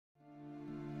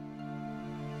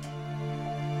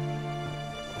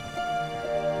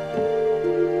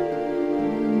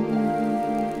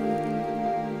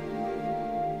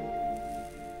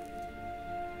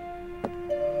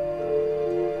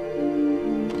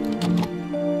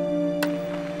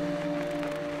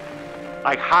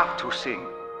I have to sing.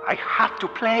 I have to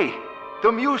play.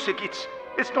 The music, it's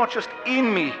not just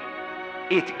in me.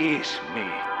 It is me.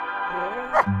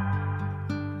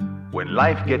 When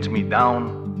life gets me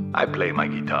down, I play my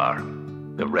guitar.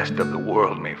 The rest of the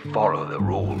world may follow the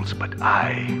rules, but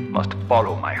I must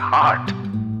follow my heart.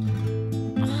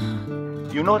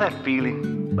 You know that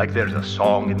feeling? Like there's a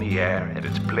song in the air and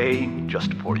it's playing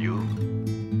just for you?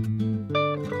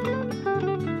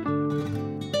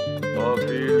 A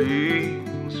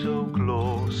feeling so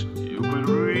close, you will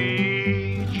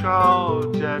reach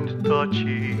out and touch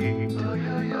it.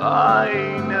 I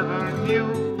never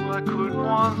knew I could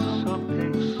want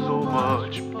something so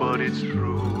much, but it's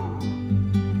true.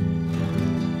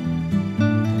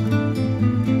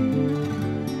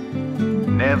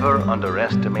 Never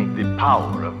underestimate the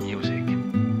power of music.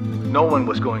 No one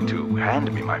was going to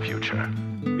hand me my future.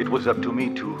 It was up to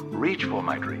me to reach for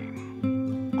my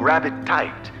dream, grab it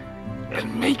tight,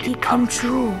 and make it come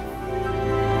true.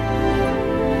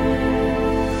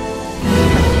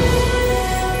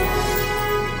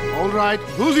 All right,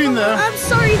 who's in there? I'm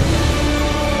sorry.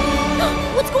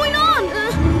 What's going on?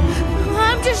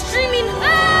 I'm just dreaming.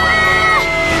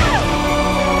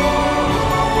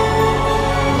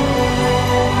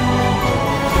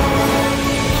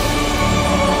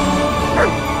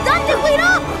 Dante, wait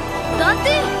up!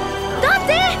 Dante?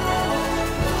 Dante!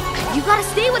 You gotta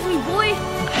stay with me, boy.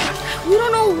 We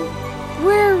don't know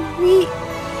where we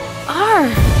are.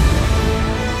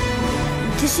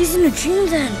 This isn't a dream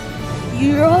then.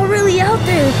 You're all really out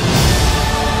there.